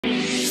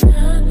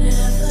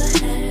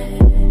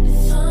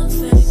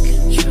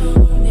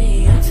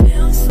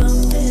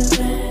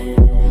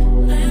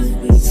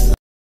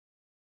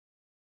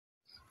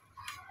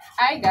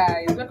Hi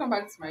guys, welcome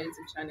back to my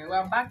YouTube channel.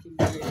 We're back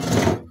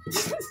again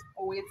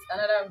with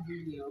another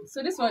video.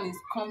 So this one is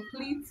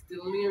complete the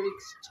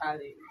lyrics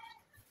challenge.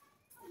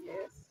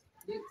 Yes.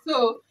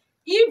 So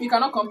if you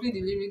cannot complete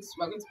the lyrics,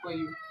 we're going to pour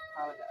you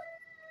powder.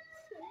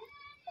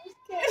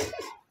 Okay.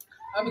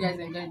 I hope you guys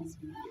enjoy this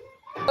video.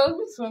 So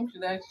which one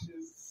should I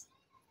choose?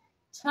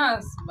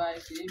 Chance by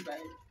Felipe.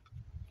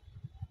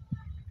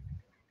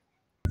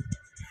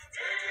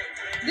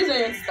 This one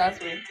you want to start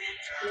with?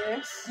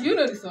 Yes. Do you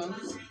know the song?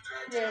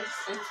 Yes.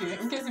 Okay,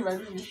 in case you might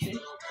be mistake.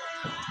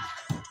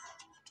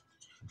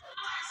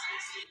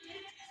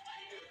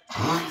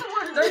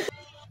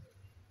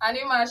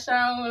 Ani ma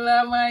ṣàwọn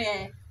lọmọ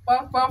yẹn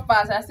pọpọ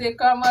pass I say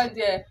come on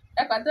there.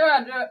 Ẹ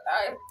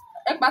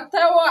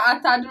pàtẹ́wọ́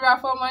àtàdúrà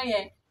fọ́mọ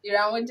yẹn.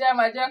 Ìràwọ̀ jẹ́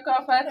máa jẹ́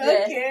comfort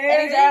there.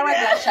 Ẹni jẹ́ máa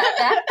jẹ́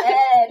ṣàkà.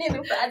 Nínú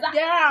plaza.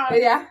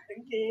 Yeah.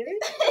 Okay.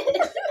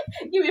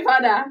 Give me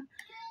father.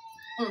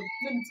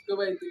 Maybe to go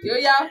by it. Oh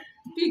yeah,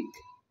 pick.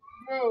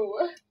 Bro.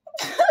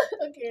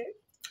 Okay.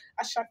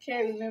 Ashake,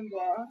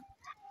 remember.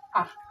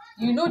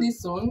 You know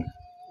this song?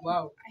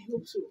 Wow. I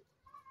hope so.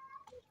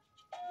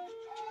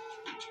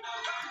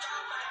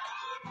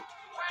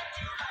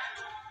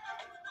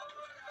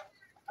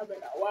 I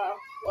mean, wow,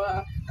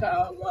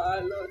 come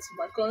on, Lord,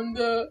 my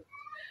condo.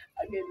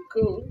 I get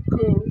cool,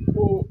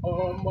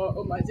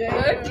 oh, my day.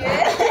 Okay.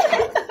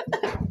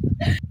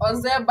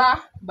 Ozeba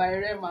by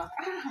Rema.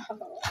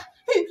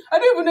 I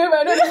don't even know if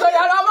I know the song,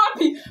 and I'm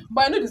happy.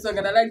 But I know the song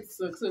and I like the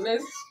song, so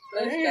let's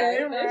try.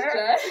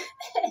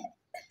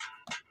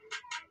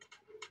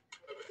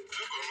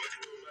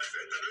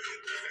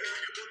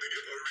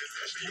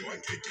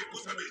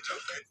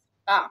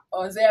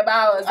 Ozeba.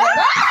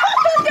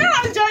 Yeah,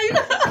 I'm joining.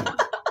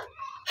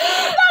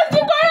 That's the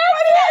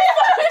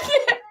correct.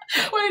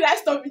 Why did I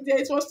stop it there?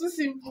 It was too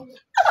simple.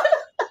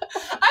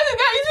 I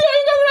think you see what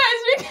you got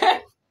last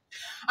weekend.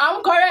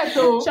 I'm correct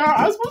though. Sharon,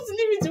 I was supposed to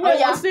leave it to where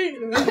you were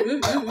saying.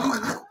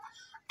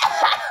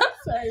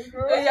 Sorry,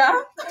 bro. Oh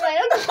yeah.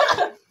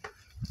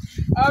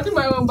 I'll do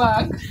my own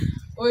back.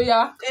 Oh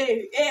yeah.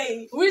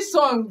 Hey. Which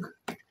song?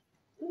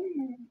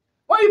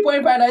 Why are you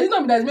pouring powder? It's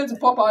not me that's meant to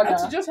pop powder.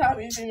 To just have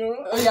it, you know.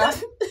 Oh yeah.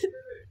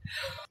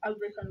 I'll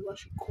break and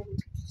wash it cold.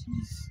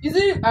 Is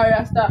it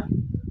Aria Star?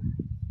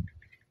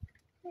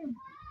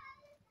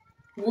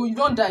 Oh, you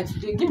don't die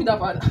today. Give me that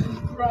powder.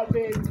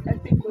 Rabbit, I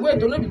think. Wait,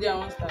 don't let me there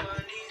one start.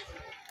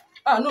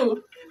 No.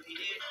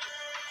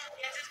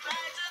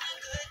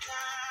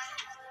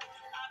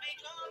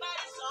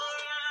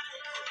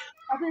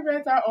 I'll be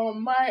better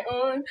on my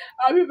own.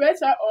 I'll be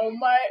better on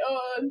my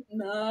own.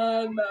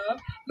 Nah.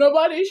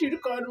 Nobody should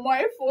call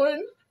my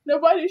phone.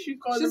 Nobody should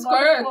call She's my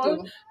correct, phone.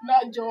 though.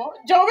 Not Joe.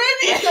 Joe,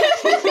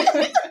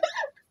 baby.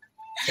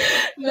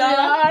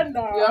 Nah.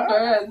 You're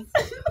correct.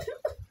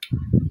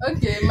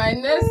 Okay, my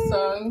next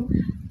song.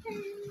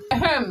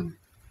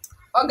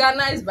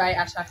 Organized by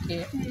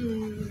Ashake.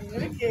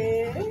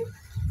 Okay.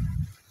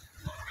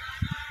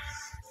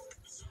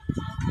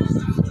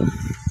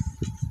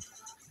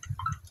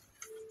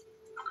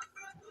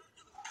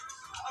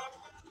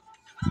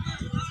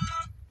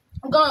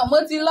 Gan mo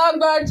ti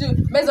lọ́gbọ́n jù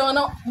based on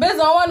 1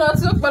 or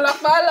 2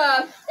 pọ̀lọpọ̀lọ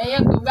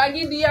ẹ̀yẹn kò bá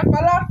gidi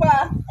ọ̀pọ̀lọpọ̀.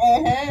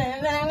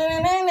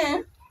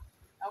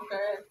 I'm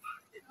correct.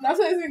 That's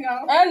what I sing now.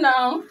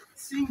 Now.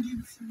 Sing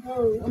it, bro.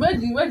 Where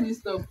do you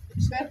stop?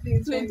 Play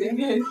it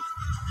again.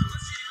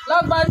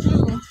 Lọ́gbọ́n jù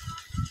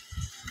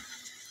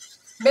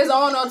based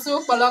on 1 or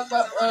 2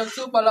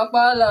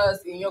 pọ̀lọpọ̀lọ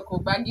ẹ̀yẹn kò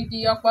bá gidi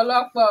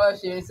ọ̀pọ̀lọpọ̀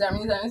ṣèrìn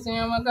sàmì sí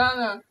ọmọ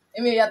Ghana.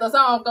 Èmi ìyàtọ̀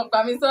sáwọn kan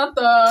kàmí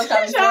sọ́tọ̀.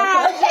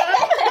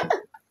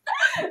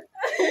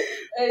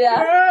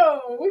 Yeah. Bro.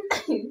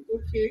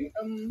 Okay.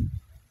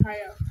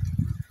 Higher.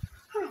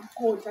 Oh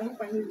God, I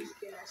hope I know this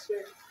game. I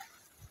swear.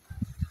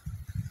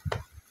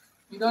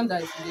 You don't die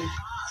today.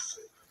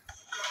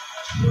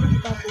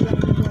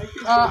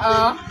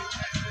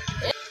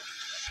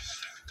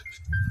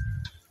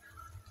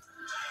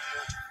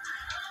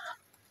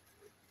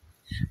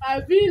 I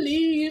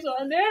believe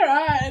on the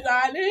rise, I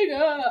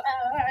nigga.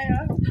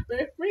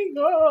 Make me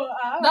go.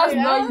 That's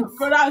not it.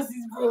 Bro, that's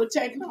this, bro.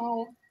 Check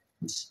now.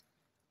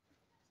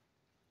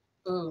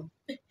 Oh.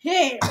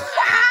 Hey.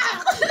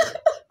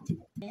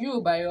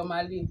 You by your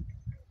Mali.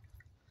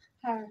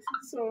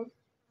 So.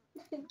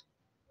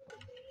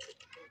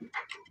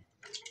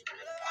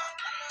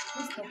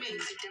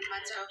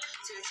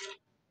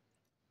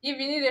 If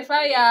you need a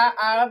fire,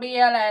 I'll be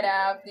your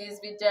lighter. Please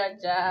be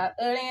Jaja.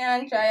 Only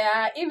and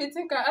try. If you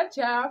think I'm a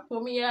child,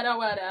 put me out of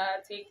water.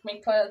 Take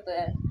me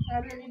closer. I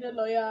don't need a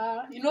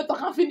lawyer. You know,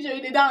 talk and finish or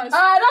you dey dance.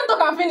 I don't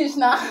talk and finish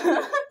now.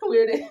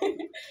 Wait.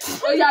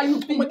 Oh yeah, you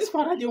pick. But this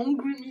part they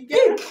hungry me.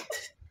 Pick.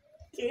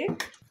 Okay.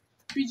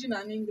 Pidgin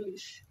and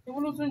English. You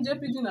will listen to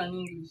Pidgin and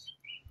English.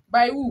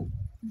 By who?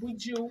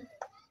 Buju.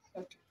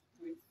 Okay.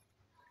 Wait.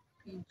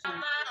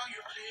 Pidgin.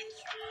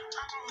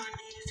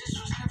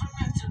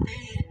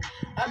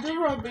 I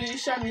don't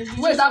rubbish.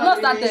 Wait, I've not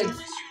started.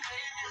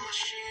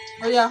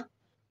 Oh yeah.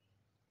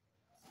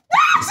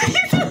 So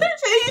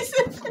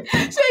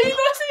you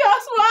don't see your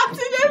smart in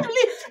the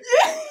please.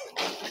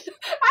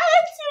 I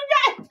hate you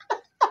guys.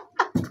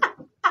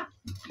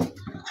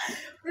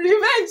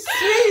 Revenge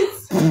sweet.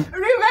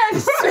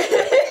 Revenge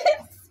sweet.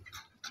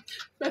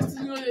 First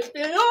you know they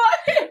pay.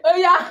 Oh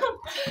yeah,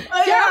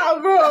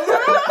 bro.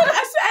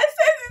 I said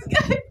this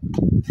guy.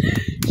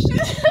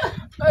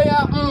 Oh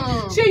yeah.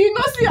 She, you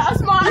know, see her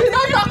smart. You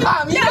don't talk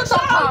calm. You don't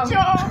talk calm.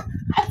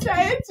 I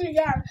try to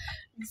yeah.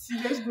 See,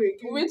 let's go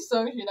again. Which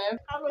song should I?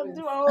 I'm gonna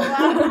do all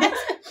that.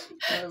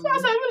 So I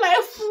feel like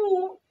a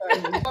fool.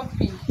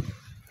 Poppy.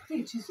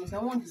 Hey Jesus, I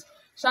want this.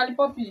 Charlie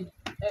Poppy.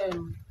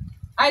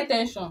 High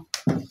Tension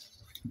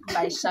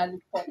by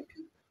Charlie Poppy.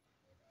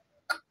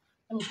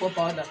 Let me pop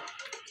powder.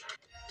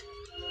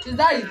 Is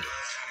that it?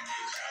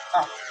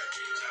 Ah.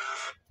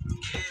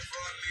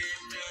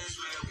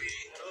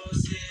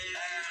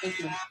 Thank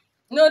you.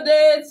 No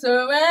date,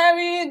 so when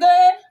we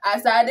go,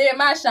 as I dey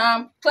mash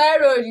am,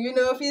 clear road, you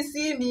know if you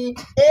see me,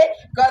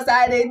 cause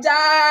I dey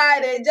ja.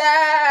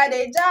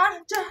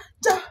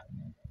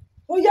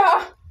 Oh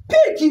yeah,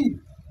 picky.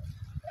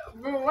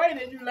 Bro, why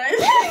did you like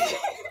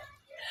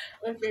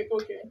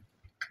Okay.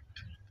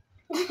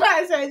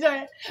 I said,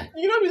 Joy,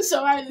 you don't be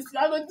surviving this.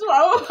 I'm gonna do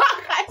my own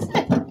back. I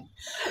said,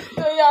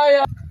 Oh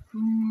yeah.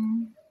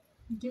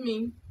 give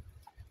me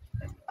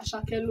a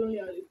shakel only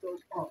at the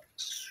top.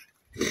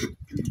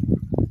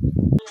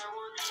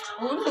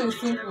 Oh, this is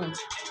simple.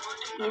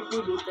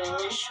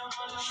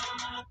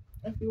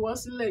 If you want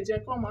to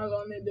legit come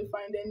along and they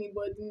find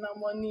anybody na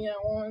money I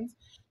want,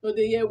 no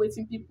they hear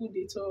waiting people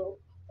they talk.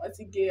 What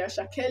to get a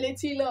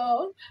shakelity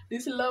love?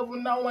 This love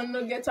will not want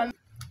to get an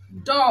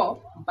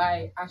Door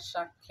by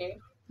Ashake.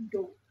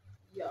 door.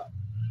 Yeah.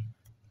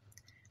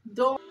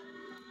 Door.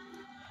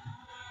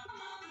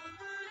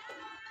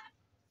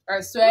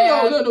 I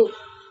swear. No.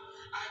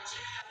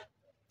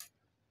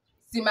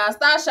 See my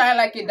star shine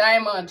like a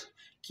diamond.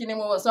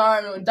 Kinemo was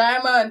on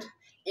diamond.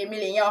 A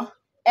million.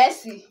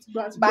 Essie.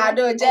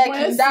 Bado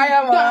Jackie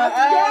diamond.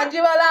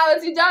 Jibola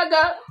Oti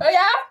Jaga. Oh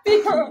yeah.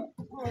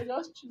 Oh,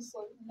 just choose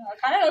something now.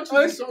 Can I not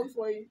choose a song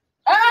for you?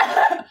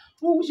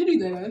 Oh, we should do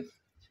that.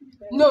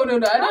 No. I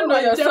don't know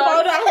your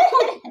song.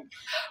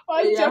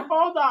 Why is your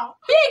powder?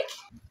 Pick.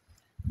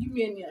 Give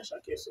me any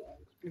Ashake song.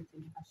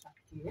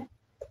 Ashake.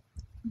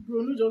 Bro,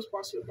 no just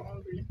pass your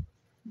boundary.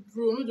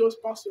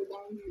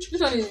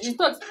 This one is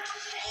not.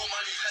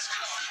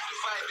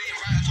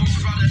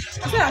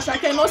 I said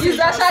Ashake, no. Is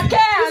Ashake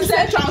and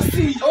Central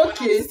C.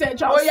 Okay.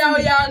 Central Oh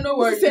yeah, no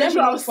worries.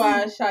 Central for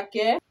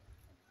Ashake.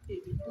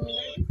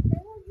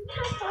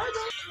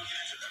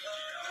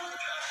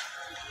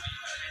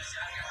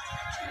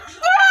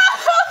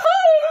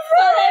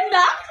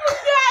 Surrender.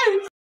 Yes.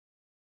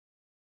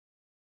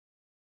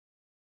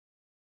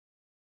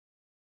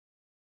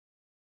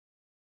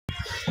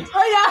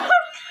 Oh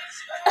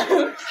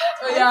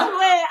yeah.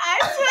 I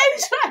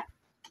swear.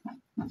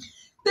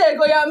 There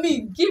go ya me.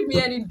 Give me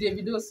any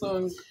Davido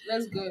song.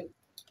 Let's go.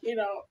 You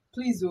know.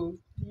 Please, you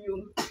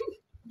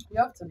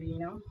have to be, you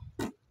know.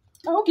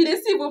 Okay, they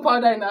see people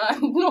powder now.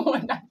 No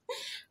wonder.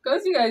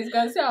 Because you guys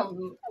can see I'm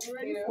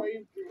ready for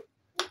you, bro.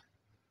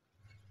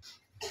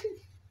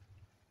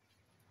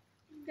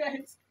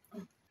 Guys.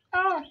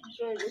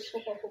 Sorry, let's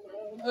pop up.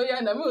 Oh yeah,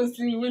 now we will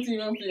see what you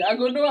want to play. I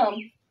go do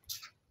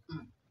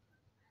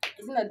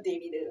It's not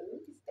Davido.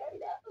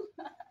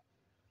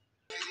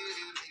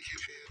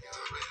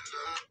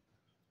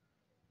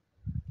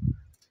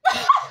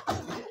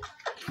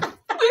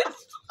 It's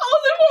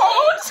Davido.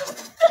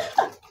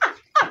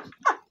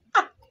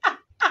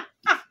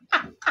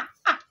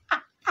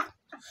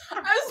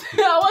 I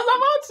was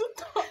about to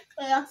talk.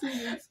 I'm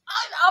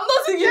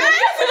not singing it.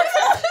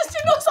 She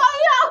knows how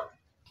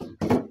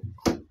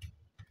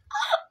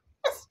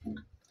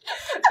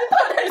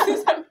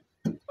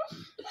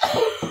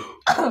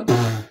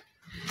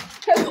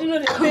Because you know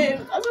the pain.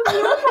 I don't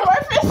know for my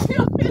face.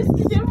 Your face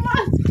is a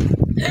mad.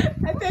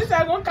 I think I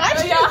go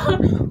catch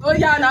you. Oh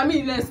yeah, now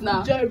me less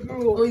now. Joy, bro.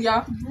 Oh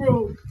yeah, bro.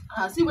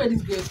 See where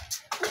this goes.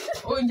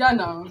 Oh yeah,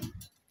 now.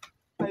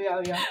 Oh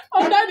yeah.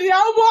 Under the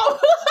album.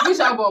 Which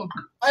album?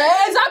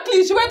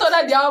 Exactly. She went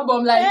under the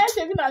album like.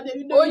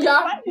 Oh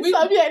yeah.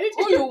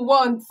 Who you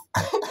want?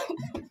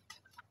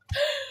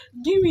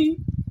 Give me.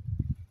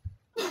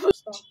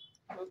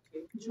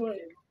 Okay.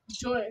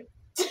 Joy.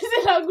 Is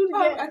it a good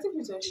girl? I think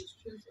we should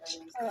choose.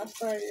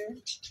 Sorry.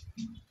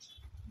 Yeah.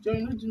 Joy,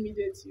 not do me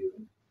that to you.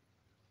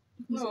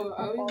 No, I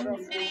will.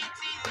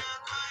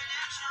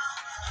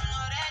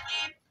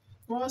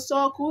 What's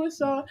so cool,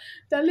 so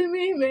telling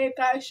me make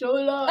I show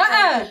love.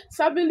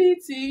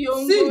 Stability,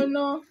 young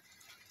no.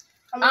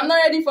 I'm not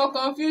ready for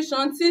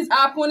confusion. Things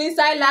happen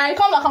inside life.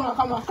 Come down,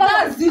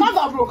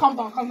 bro. Calm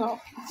down.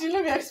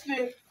 Let me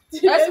explain.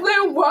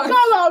 Explain what? Come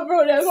on,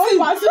 bro. There's one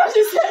part that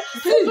she said.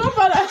 There's one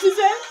part that she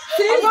said.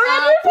 Things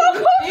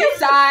happen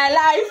inside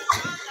life.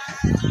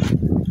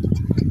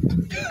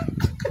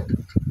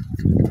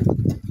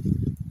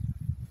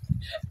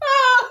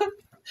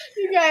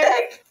 You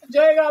guys,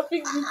 Joy got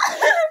pick this.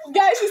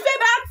 Guys, she said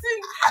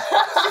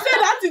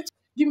that thing.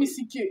 Give me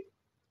CK.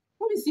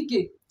 What is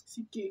CK?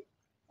 CK.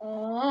 I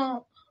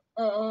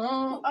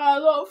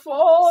love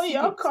for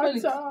your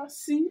cutter.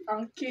 C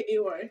and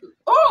KAY.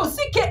 Oh,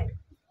 CK.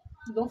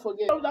 Don't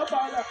forget. Love that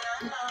powder.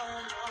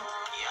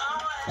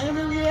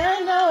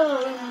 Emiliano,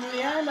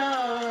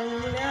 Emiliano,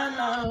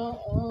 Emiliano.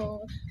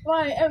 Oh.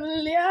 Why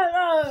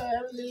Emiliano,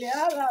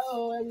 Emiliano,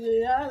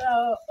 Emiliano.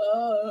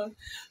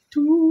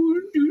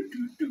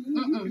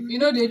 You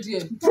know they do.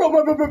 Bro.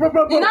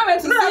 You know when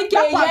to see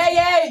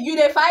yeah, you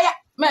the fire.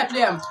 May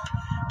play him.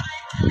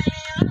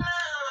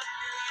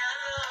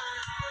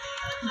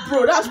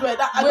 Bro, that's where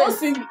I don't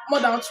sing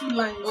more than 2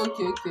 lines.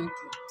 Okay.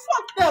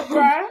 Fuck that,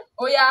 bro.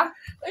 Oh yeah.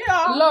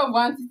 Yeah. Love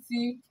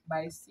Quantity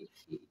by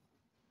CK.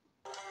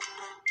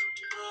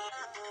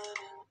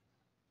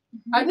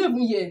 I don't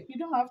even hear. You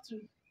don't have to.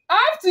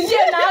 I have to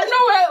hear now. I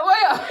know where.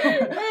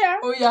 Yeah.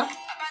 Oh yeah.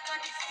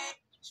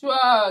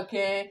 Sure,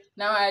 okay.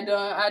 Now I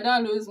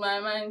don't lose my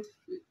mind.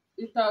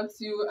 Without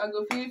you, I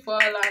go feel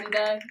fall and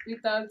die.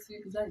 Without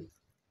you, is that it?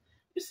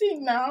 You see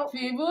now.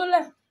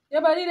 Fibula.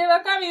 Your body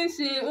never come in,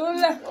 she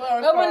ula.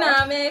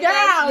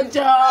 Girl,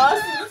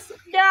 just.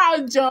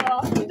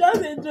 He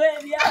doesn't do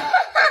it, yeah.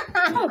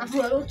 Oh,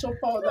 bro, don't chop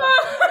powder.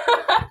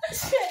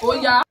 Oh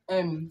yeah.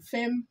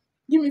 Fame.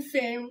 Give me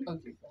fame.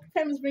 Okay.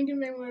 Fame is bringing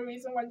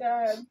memories. Oh my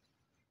god.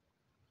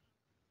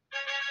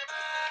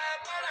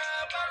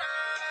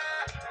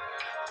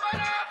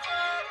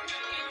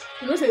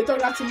 You know, say you talk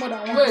that to more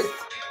than once. Wait.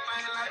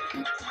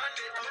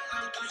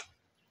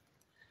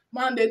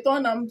 Man, they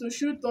turn them to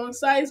shoot on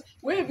size.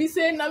 When be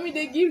saying, I mean,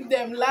 they give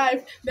them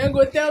life. Then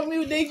go tell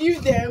me they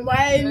give them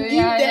wine. Give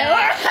them.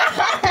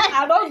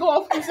 I don't go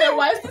off to say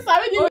why.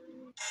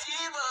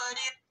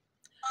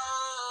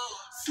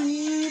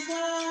 See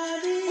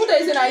body. Who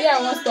they say now? Yeah, I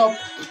won't stop.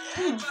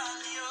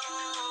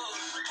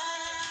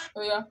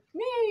 Oh yeah.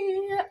 Me,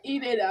 he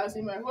did dance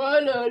in my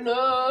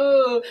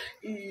bololo.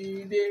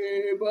 He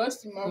did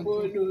bust in my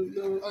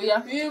bololo. Oh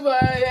yeah. Please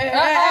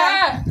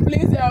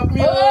help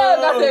me. Oh,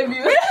 that's a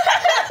view.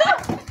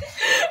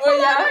 Oh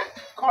yeah.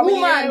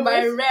 Woman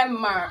by Rem.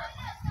 Remar.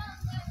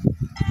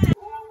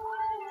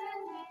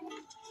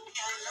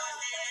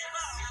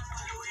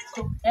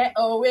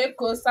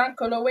 Weko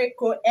sankolo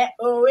weko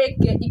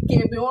weke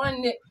ikebe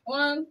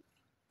one.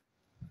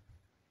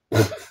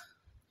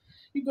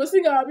 You go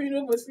sing out, you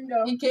don't go sing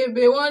out.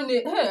 Ikebe one.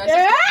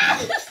 Hey,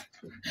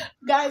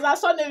 guys, our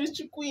son name is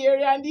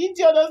Chukwuere and the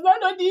idiot does not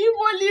know the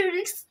Igbo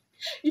lyrics.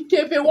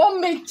 Ikebe one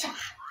make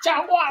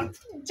cha one,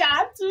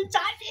 cha two,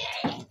 cha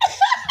three.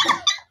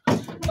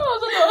 I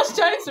was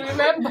trying to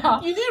remember.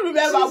 You didn't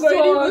remember, but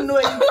you didn't even know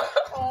it.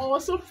 Oh,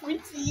 so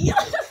pretty.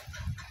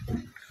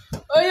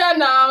 Oh yeah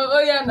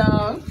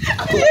now.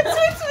 You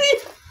tweet me.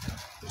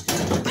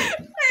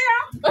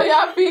 Yeah. Oh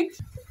yeah, pick.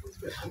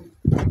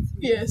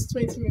 Yes,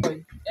 20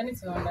 minutes.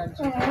 Anything on that.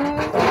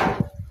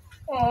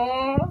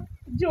 Oh,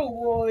 Joe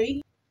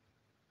boy.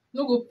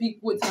 No go pick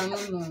what I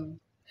don't know.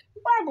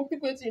 Why I go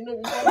pick what you know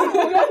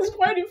before? That's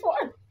quite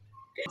fun.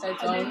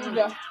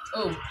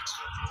 Oh.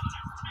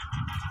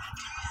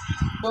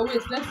 But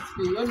wait, let's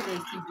see. What do you see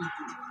people?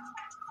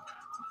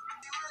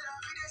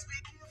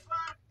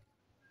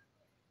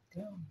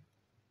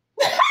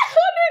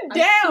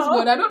 Damn.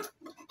 God, I don't.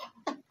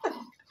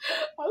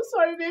 I'm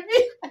sorry, baby.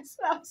 I'm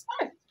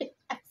sorry.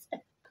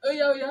 Oh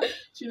yeah.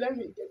 She let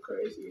me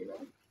decorate you,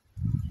 know.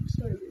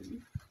 Sorry,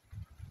 baby.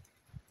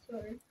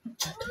 Sorry.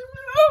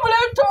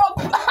 Let talk.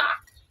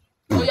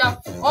 Oh yeah,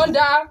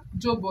 under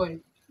Joe Boy.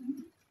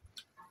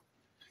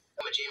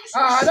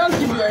 I don't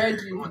give you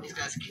already.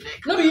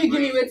 No, you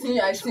give me waiting.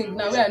 I think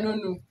now where I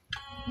don't know.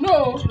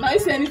 No, now you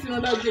say anything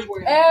on that Joe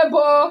Boy.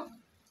 Boy.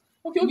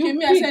 Okay.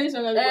 Me, I say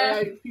anything on that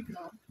Joe Boy. You pick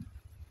now.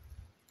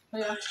 Oh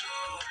yeah.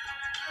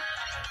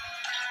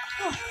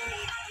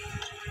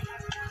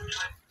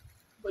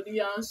 But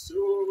the answer.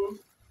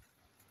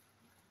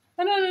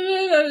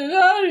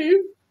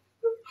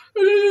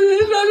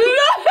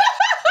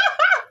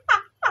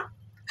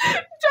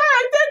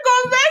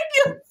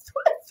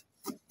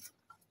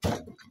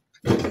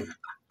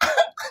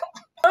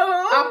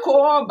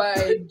 Alcohol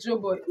by Joe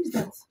Boy. Who's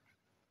that?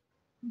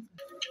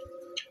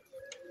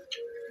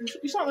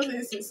 You should not say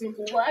this is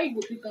simple. Why you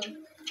go pick on?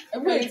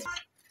 Wait.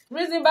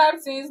 Reason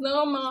back things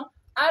no more.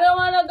 I don't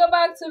wanna go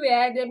back to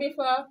where I did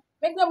before.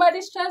 Make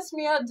nobody stress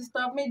me or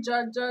disturb me, jo.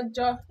 I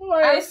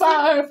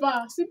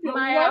sip your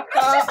my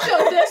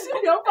powder.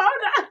 Sip your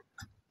powder.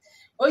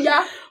 Oh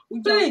yeah.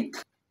 Blink.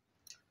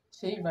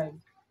 Shay Vibe.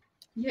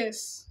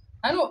 Yes.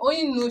 I know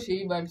only know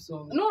Shay Vibe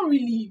song. Not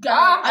really,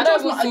 guys. I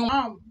don't even sing.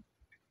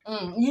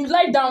 You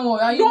like that one?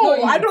 And you no,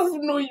 know I don't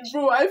even know it,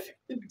 bro.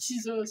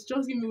 Jesus,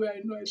 just give me where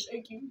I know. I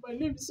beg you. My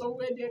name is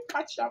somewhere there.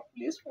 Catch that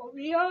place for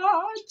me.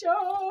 Oh,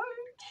 joy.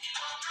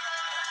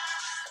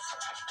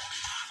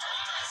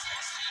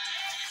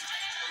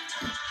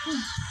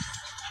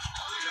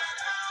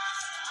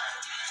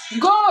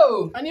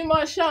 Go!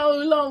 Animal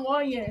shout long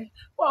 1 year.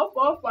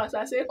 Pop, pass.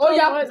 I say, oh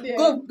yeah,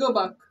 go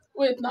back.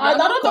 Wait, now I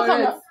don't talk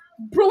about.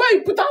 Bro, where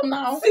you put up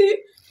now? See,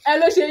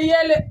 hello,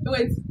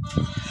 wait.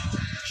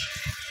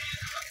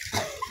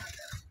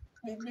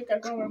 Make I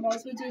come my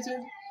mouse. Wait.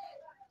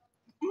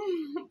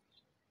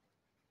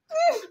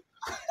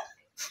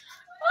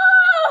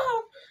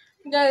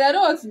 Guys, I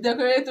don't want to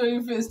decorate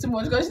her face too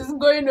much because she's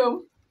going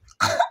home.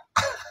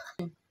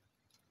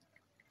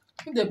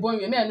 The boy,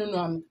 me, I don't know.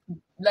 I'm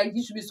like,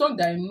 it should be song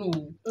that I know.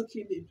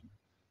 Okay, baby.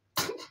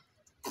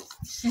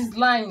 She's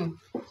lying.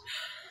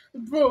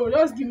 Bro,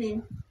 just give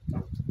me.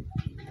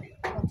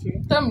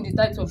 Okay. Tell me the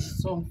title of the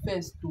song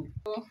first, too.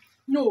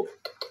 No.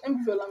 Let me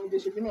give you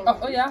Olamide. Should be no.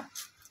 Oh yeah.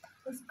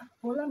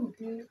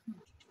 Olamide.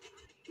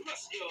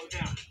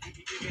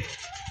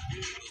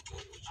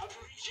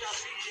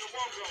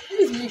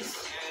 Please mix.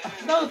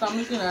 That's what I'm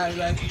looking at.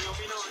 Like,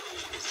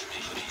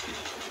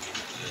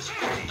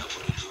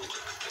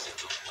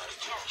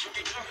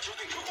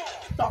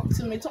 Talk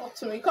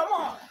to me. Come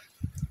on.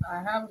 I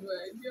have no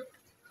idea.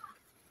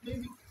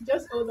 Baby,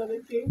 just hold on,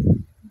 okay?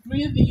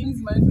 Breathe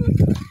in. My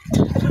nose.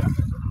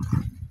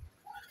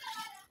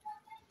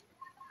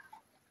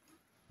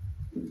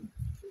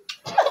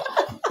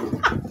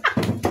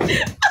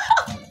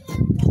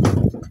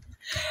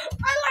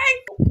 I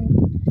like.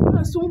 I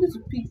wanted to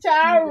pick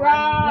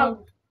Chara.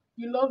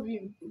 You love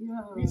him.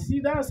 Yeah. You see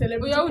that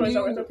celebrity Oh, yeah, crush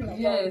that we're talking about?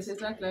 yes,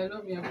 exactly. I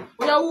love you.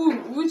 Oh, yeah,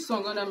 which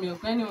song under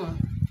milk? Anyone?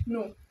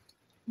 No.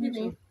 Which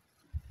Give me. one?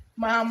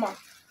 Mama.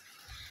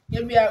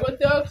 Maybe I go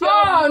tell you.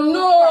 Oh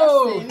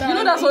no! You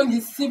know that song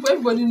is simple.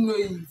 Everybody know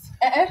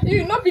it.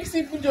 You know big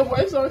simple job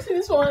boy song. See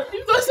this one.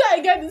 If don't say I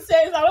get the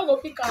sense, I don't go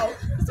pick out.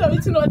 So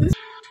it's not this.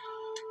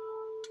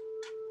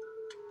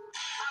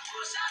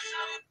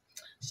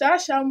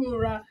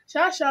 Shashamura,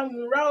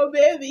 oh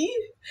baby,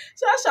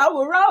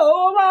 Shashamura,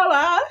 oh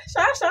mama,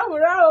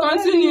 Shashamura, oh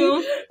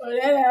Continue.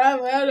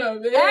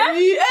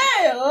 baby,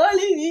 hey,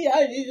 only me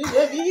and you,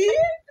 baby,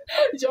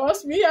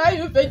 just me and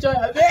you, baby.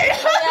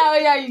 Oh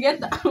yeah, you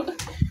get that.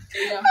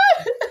 Yeah.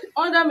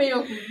 Under me,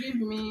 you could give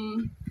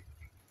me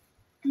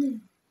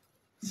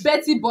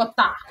Betty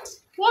Butter.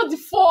 What the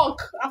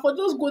fuck? I for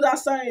just go that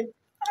side.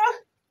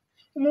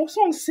 My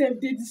song saved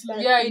did this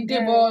like. Yeah, it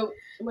did, but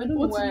we don't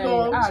know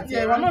why.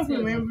 Yeah, we're not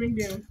even remembering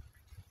them.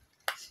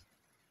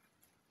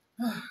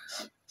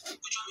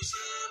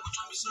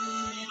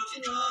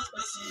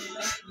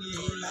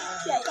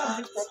 Yeah, I can't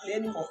breathe properly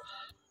anymore.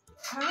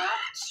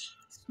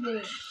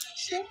 No.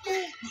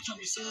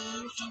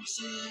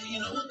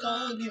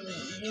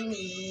 Give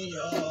me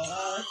your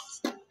heart.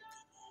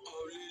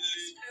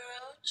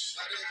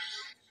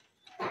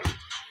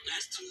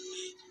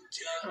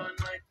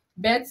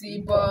 Betty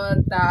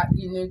Butter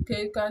in a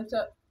cake and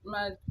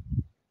my.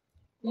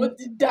 What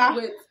did that?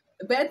 Wait,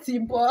 Betty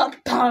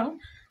Butter.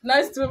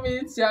 Nice to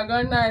meet you.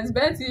 You're nice.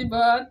 Betty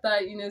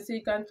Butter, you know, say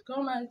you can't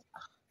come and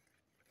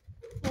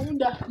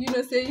you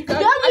know, say you can't.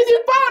 Give me the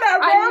powder,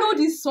 bro. I know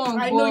this song.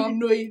 I know you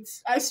know it.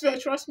 I swear,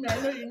 trust me, I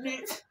know you know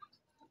it.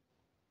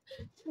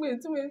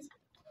 Wait.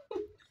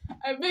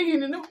 I beg you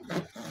to know.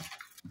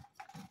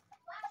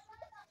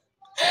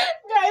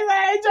 Guys,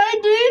 I enjoy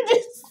doing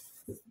this.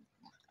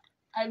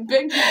 I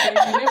beg you in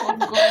the name of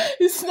God.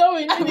 It's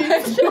not in it. I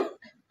swear.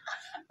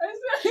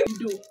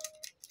 Video.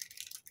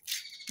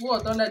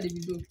 What under the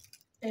video?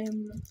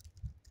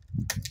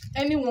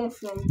 Anyone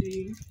from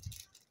the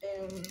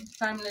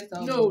Timeless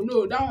album.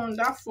 No,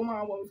 that former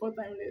album before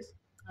Timeless.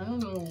 I don't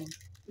know.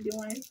 The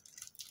one.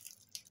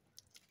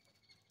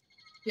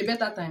 A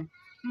Better Time.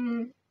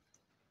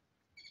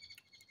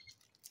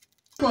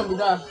 Which one be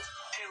that?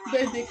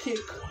 Birthday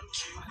cake.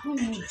 I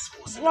don't know.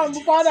 One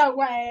before that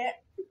one.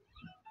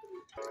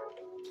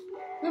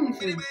 Let me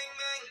see.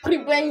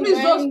 Please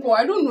just go.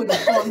 I don't know the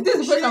song. This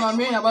is the first time I'm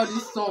hearing about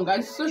this song. I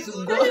swear to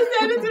God. Did you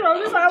say anything from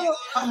this album?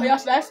 Oh yeah,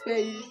 should I spare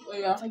you? Oh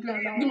yeah. I'll give you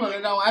Give me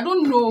another one. I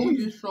don't know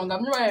this song.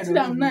 I've never heard of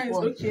it nice.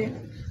 before. Okay.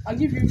 I'll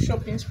give you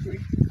shopping spree.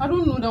 I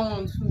don't know that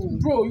one too.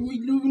 Bro,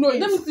 you know it.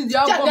 Let me see the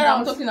album that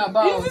I'm talking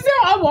about. It's the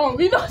same album.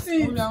 We don't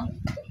see it. Oh, yeah.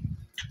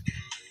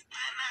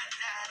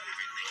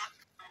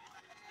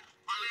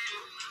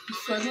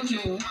 So I don't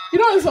know. You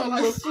know this song,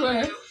 I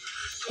swear.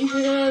 I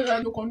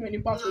don't come any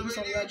part of this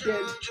song, you are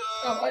dead.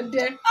 I'm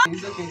dead.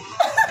 It's okay.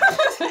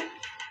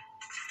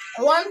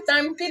 One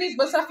time, three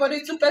bossa for the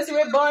two person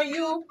we born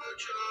you.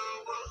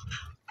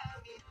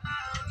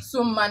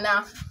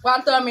 Sumana,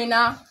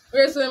 Watamina,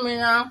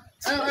 Resumina.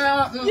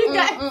 You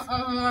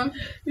guys,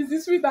 is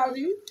this sweet,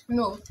 Abby?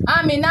 No.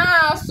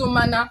 Amina,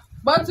 Sumana,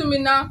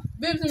 Batumina,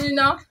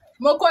 Bibsumina,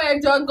 Moko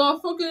Ejogon,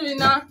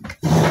 Fukimina.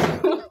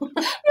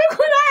 We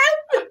could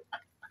have.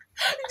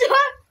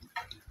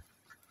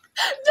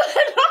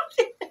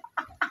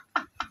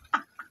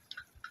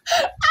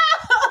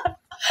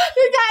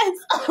 You guys,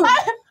 I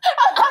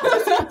have to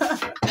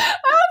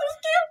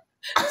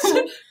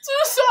skip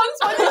two songs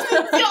for this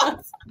idiot.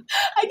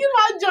 I give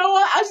her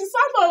Jawa and she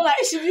sounded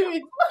like she knew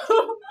it.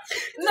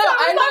 No, I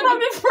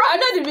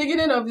know the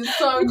beginning of the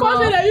song. Because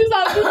they use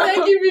her to say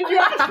give me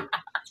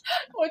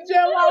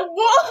Jawa.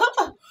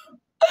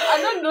 I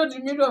don't know the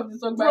middle of the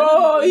song.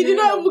 Bro, you did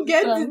not even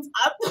get it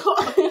at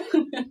all.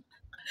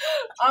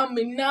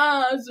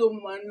 Amina,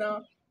 Zomana.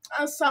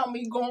 Answer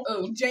me, go.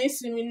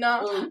 Jason, me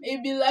now.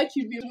 It be like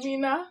you be me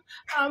now.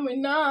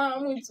 Amina,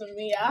 I'm with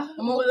me.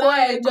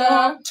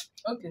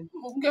 Okay.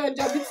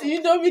 You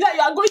don't be that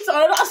you are going to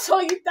another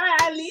song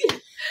entirely.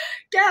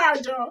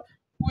 Get out,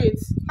 wait.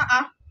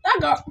 That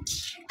girl.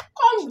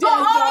 Come there,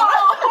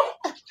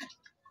 Joe.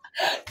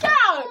 Get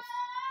out.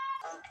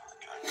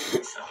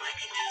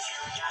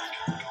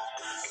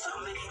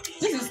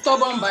 This is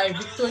Stubborn by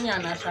Victoria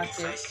and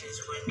Ashake.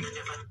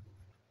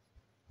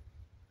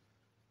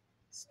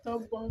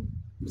 Stubborn.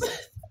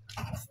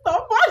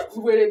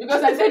 Stubborn. Wait,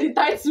 because I said the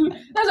title.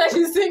 That's why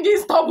she's singing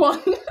Stubborn.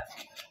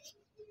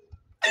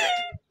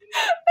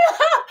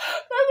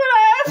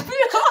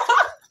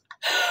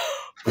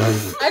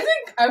 I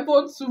think I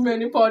put too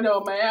many powder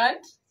on my hand.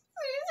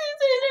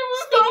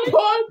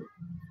 Stubborn.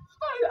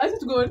 I need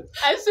to go.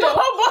 I say,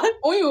 Stubborn.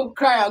 when you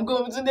cry and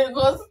go today,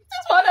 because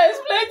this powder is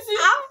plenty.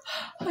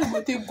 I'm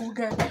gonna take good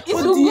guy. It's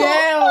What so the good.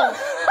 hell?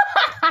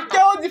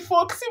 Tell the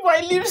fuck, see my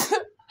lips.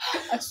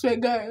 I swear,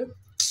 guy.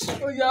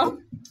 Oh yeah.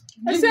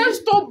 I said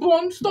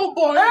stubborn,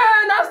 stubborn.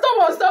 Now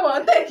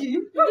stubborn. Take it.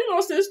 You did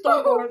not say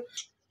stubborn.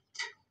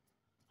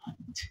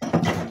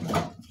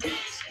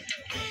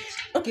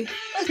 Okay.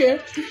 Okay.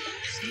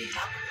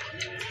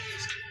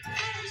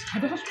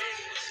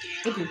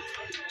 Okay.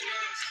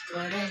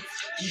 Alright.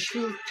 You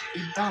shoot,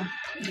 you bump,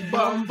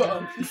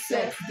 Bum, you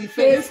set the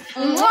face.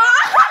 Okay,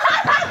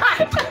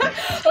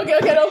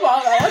 no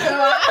problem.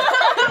 Whatever.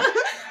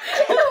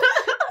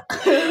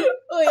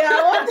 Oh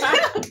yeah,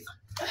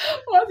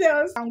 what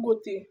else?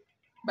 Angote.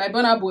 By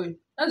Burna Boy.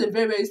 That's a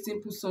very, very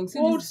simple song. See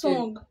Old this girl.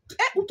 song.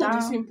 Who told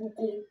the simple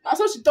go? That's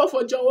what she talk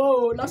for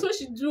Joe. That's what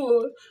she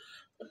do.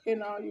 Okay,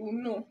 now you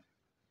know.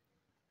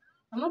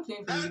 I'm not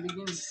playing from the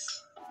beginning.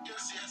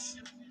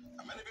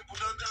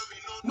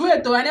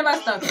 Wait, though, I never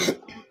started.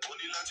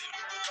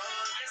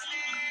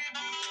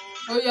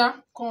 Oh yeah.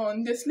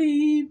 Con de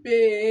sleep,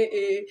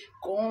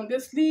 con de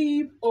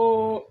sleep,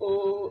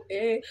 oh,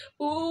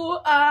 ooh,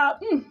 ah,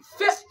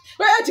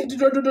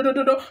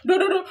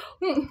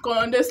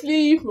 con de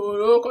sleep,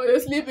 con de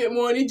sleep,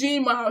 money,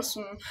 Jim,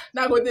 soon.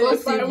 Now go to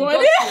find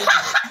money.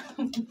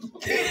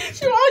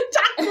 She won't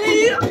jack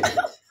me.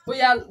 Oh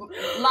yeah,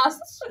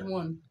 last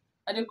one.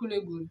 Adekule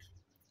good.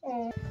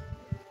 Oh.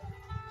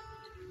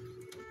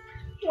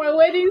 My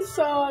wedding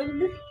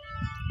song.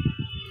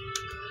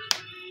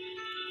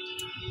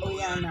 Oh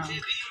yeah, now.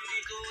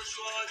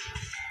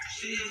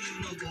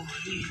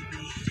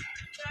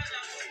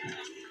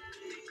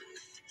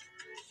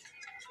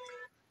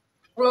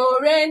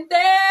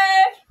 Rorente,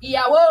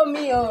 ìyàwó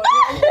mi o.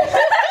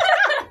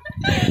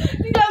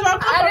 You guys are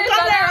coming.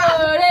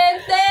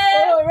 Rorente,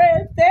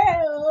 Rorente.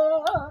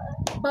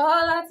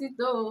 Bọ́lá ti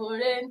tó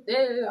Rorente.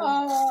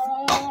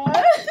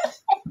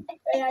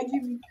 Yeah,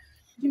 give me.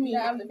 I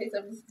have the face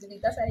of this TV.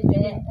 That's how you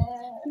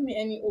Give me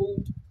any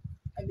old.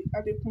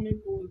 Adekunle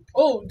gold.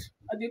 Old.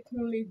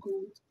 Adekunle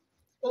gold.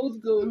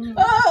 Old gold.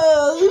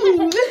 Oh.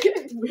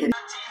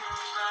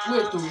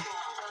 Wait, oh.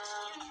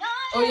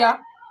 Oh yeah.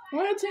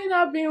 Waiting,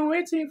 I've been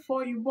waiting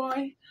for you,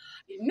 boy.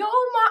 You know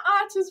my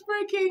heart is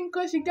breaking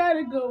cause you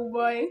gotta go,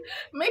 boy.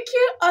 Make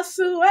you a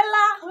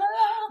suela.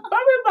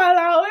 Bobby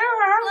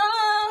Balawera.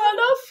 I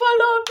don't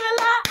follow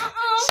Bella.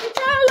 She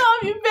can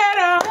love you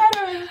better.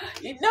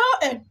 You know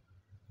it.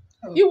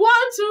 You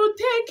want to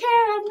take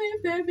care of me,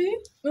 baby.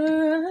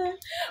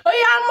 Oh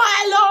yeah, my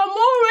love,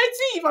 more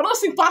waiting. If I don't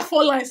sing part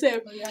 4 lines,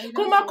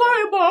 come on,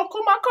 corridor,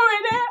 come on,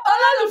 corridor.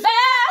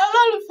 Ololufe,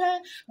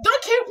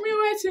 don't keep me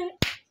waiting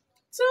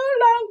too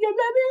long, yeah,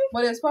 baby.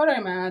 But there's powder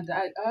in my hand.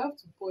 I have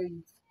to pour it.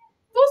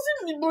 Don't see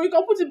me, bro. You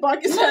can put it back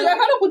No, inside. I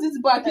cannot put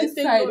it back I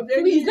inside. think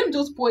so, Please, let me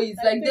just pour it.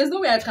 Like, there's no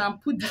way I can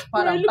put this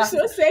powder Bro, you look back.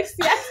 so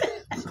sexy. There's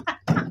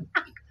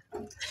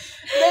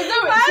no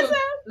way. So,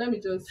 let me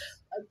just.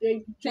 I beg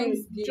you,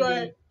 Thanksgiving.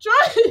 Joy.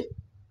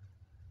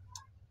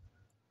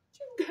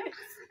 You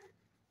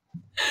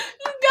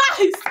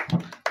guys.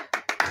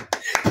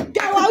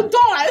 Girl, I'm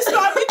done. I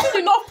swear I'm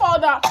eating enough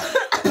powder.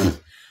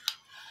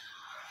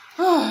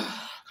 Can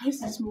you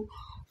see the smoke?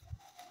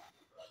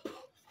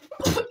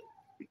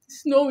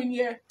 Snowing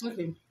here.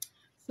 Okay.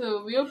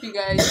 So, we hope you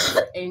guys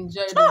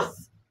enjoyed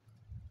this.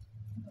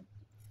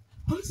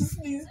 What is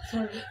this?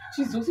 Sorry.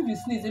 She's also be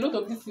sneeze. A lot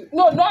of this.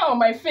 No, not on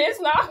my face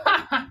now.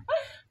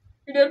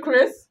 You know,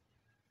 Chris?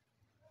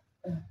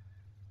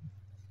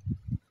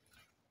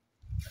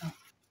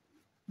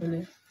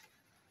 Really?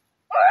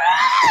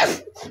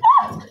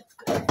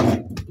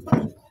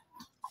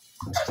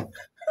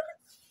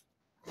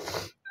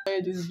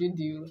 This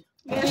video.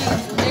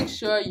 Please make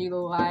sure you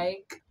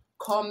like,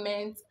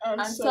 comment, And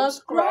and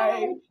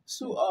subscribe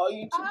to our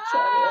YouTube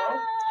channel.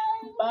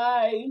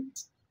 Bye.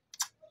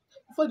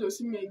 Before they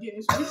see me again,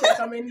 it's been like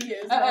how many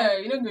years now?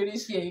 You don't go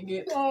this year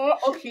again. Oh,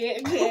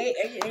 okay.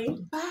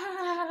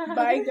 Bye.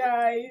 Bye,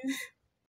 guys.